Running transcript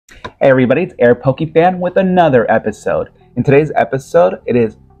Hey everybody, it's Air Pokefan with another episode. In today's episode, it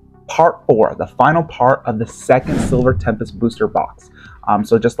is part 4, the final part of the second Silver Tempest Booster Box.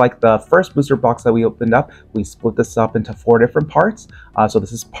 So just like the first booster box that we opened up, we split this up into 4 different parts. So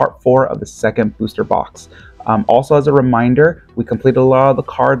this is part 4 of the second booster box. Also, as a reminder, we completed a lot of the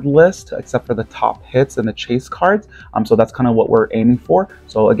card list except for the top hits and the chase cards. So that's kind of what we're aiming for.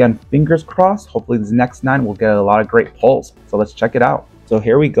 So again, fingers crossed, hopefully these next 9 will get a lot of great pulls. So let's check it out. So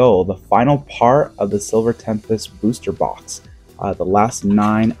here we go, the final part of the Silver Tempest booster box, the last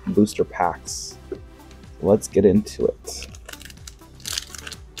 9 booster packs. Let's get into it.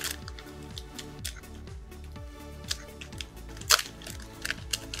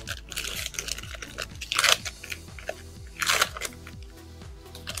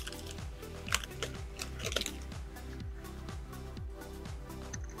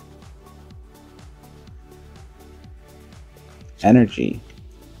 Energy,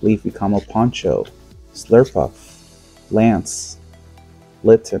 Leafy Camo Poncho, Slurpuff, Lance,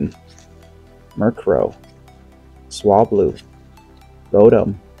 Litten, Murkrow, Swablu,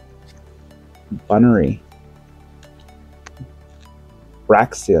 Rotom, Bunnery,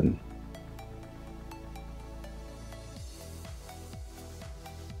 Braixen,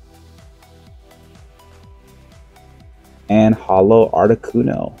 and Holo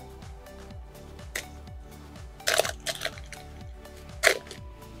Articuno.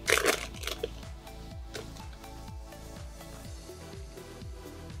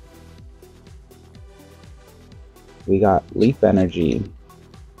 We got Leaf Energy,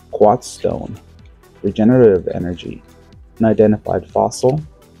 Quartz Stone, Regenerative Energy, Unidentified Fossil,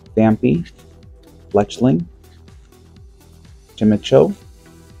 Vampy, Fletchling, Chimicho,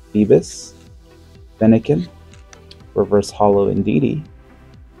 Beavis, Fennekin, Reverse Holo Indeedee,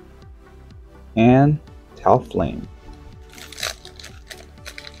 and Talflame.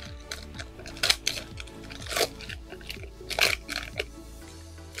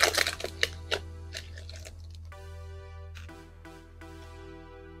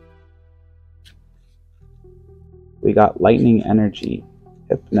 We got Lightning Energy,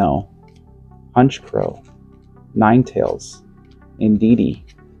 Hypno, Honchkrow, Ninetales, Indeedee,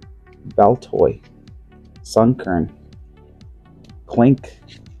 Baltoy, Sunkern, Clink,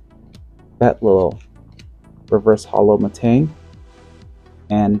 Betlil, Reverse Holo Matang,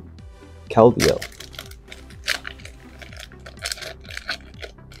 and Keldeo.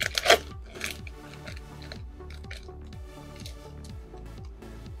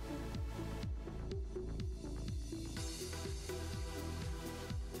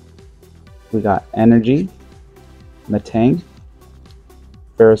 We got Energy, Matang,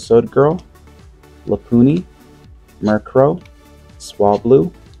 Ferrosoid Girl, Lapuni, Murkrow,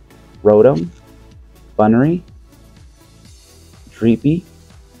 Swablu, Rotom, Bunnery, Dreepy,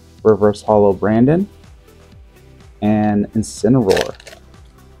 Reverse Holo Brandon, and Incineroar.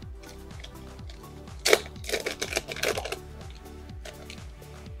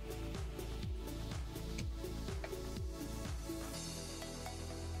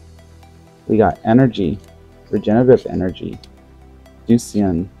 We got Energy, Regenerative Energy,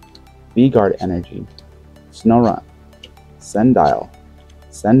 Ducian, V-Guard Energy, Snorunt, Sendile,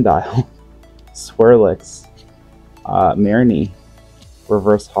 Swirlix, Marini,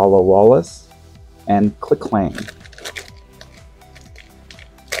 Reverse Holo Wallace, and Klicklang.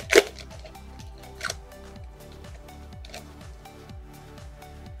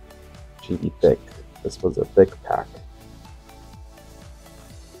 GB thick. This was a thick pack.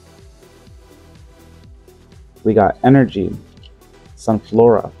 We got Energy,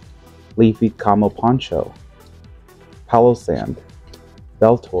 Sunflora, Leafy Camo Poncho, Palossand,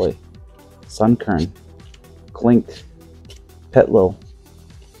 Beltoy, Sunkern, Clink, Petlil,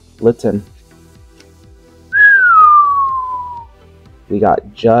 Litten. We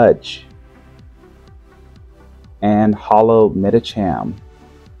got Judge and Holo Medicham.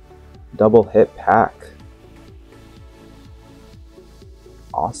 Double hit pack.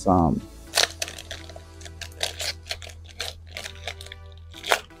 Awesome.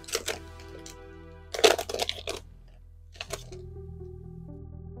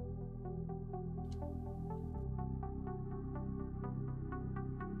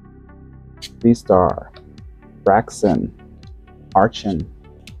 V-Star, Braixen, Archon,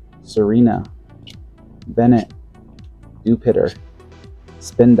 Serena, Bennett, Dewpitter,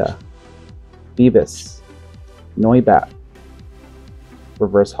 Spinda, Beavis, Noibat,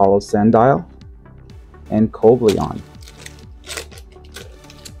 Reverse Holo Sandile, and Cobalion.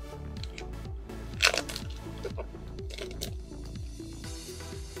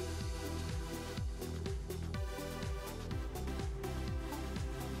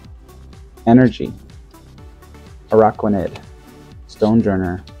 Energy, Araquanid,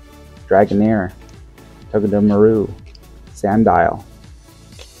 Stonejourner, Dragonair, Togedemaru, Sandile,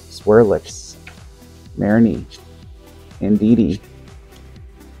 Swirlix, Marini, Indeedee,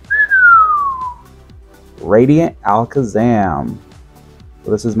 Radiant Alakazam.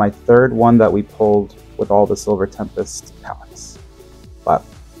 So this is my third one that we pulled with all the Silver Tempest packs, but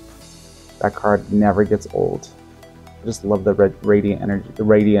that card never gets old. I just love the Radiant energy, the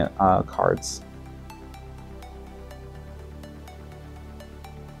Radiant cards.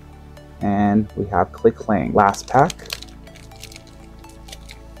 And we have Klinklang, last pack.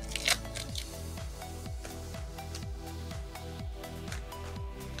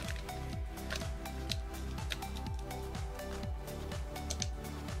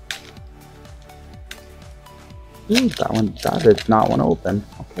 Ooh, that did not want to open.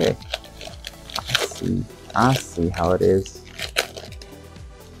 Okay. I see how it is.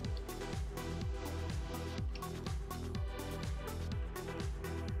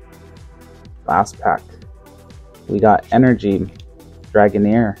 Last pack. We got Energy,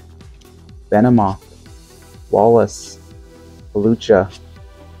 Dragonair, Venomoth, Wallace, Pelucha,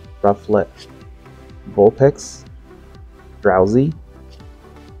 Rufflet, Vulpix, Drowsy,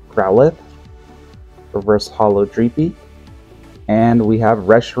 Growlithe, Reverse Holo Dreepy, and we have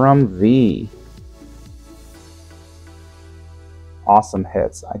Reshiram V. Awesome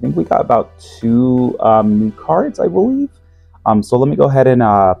hits. I think we got about 2 new cards, I believe. So let me go ahead and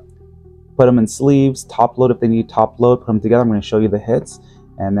put them in sleeves, top load if they need top load, put them together. I'm going to show you the hits,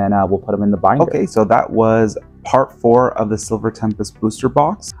 and then we'll put them in the binder. Okay, so that was part 4 of the Silver Tempest Booster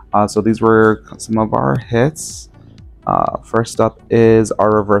Box. So these were some of our hits. First up is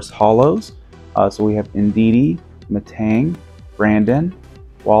our reverse holos. So we have Indeedee, Matang, Brandon,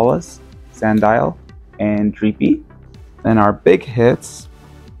 Wallace, Sandile, and Dreepy. Then our big hits,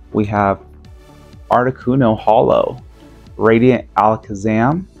 we have Articuno Holo, Radiant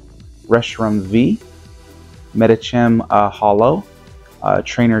Alakazam, Reshiram V, Medicham Holo,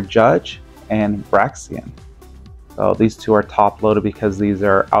 Trainer Judge, and Braxian. So these 2 are top loaded because these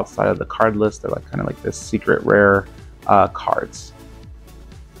are outside of the card list. They're like kind of like this secret rare cards.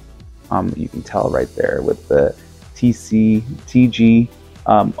 You can tell right there with the TG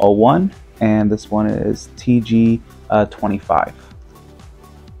 01, and this one is TG 25.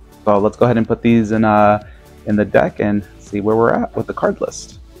 So let's go ahead and put these in the deck and see where we're at with the card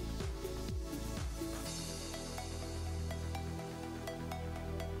list.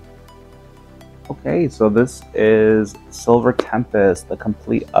 Okay, so this is Silver Tempest, the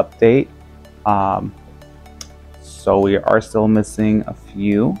complete update. So we are still missing a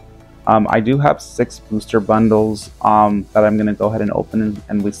few. I do have 6 booster bundles that I'm going to go ahead and open,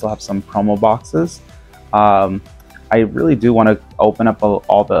 and we still have some promo boxes. I really do want to open up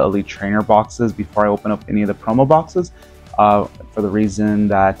all the Elite Trainer boxes before I open up any of the promo boxes, for the reason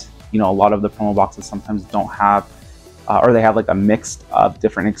that, you know, a lot of the promo boxes sometimes don't have, or they have like a mix of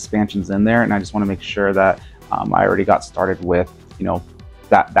different expansions in there, and I just want to make sure that I already got started with, you know,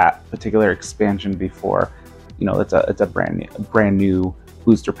 that particular expansion before, you know, it's a brand new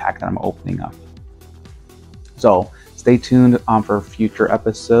booster pack that I'm opening up. So stay tuned for future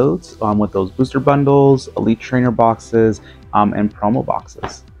episodes with those booster bundles, Elite Trainer boxes, and promo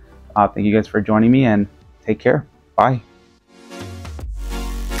boxes. Thank you guys for joining me, and take care. Bye.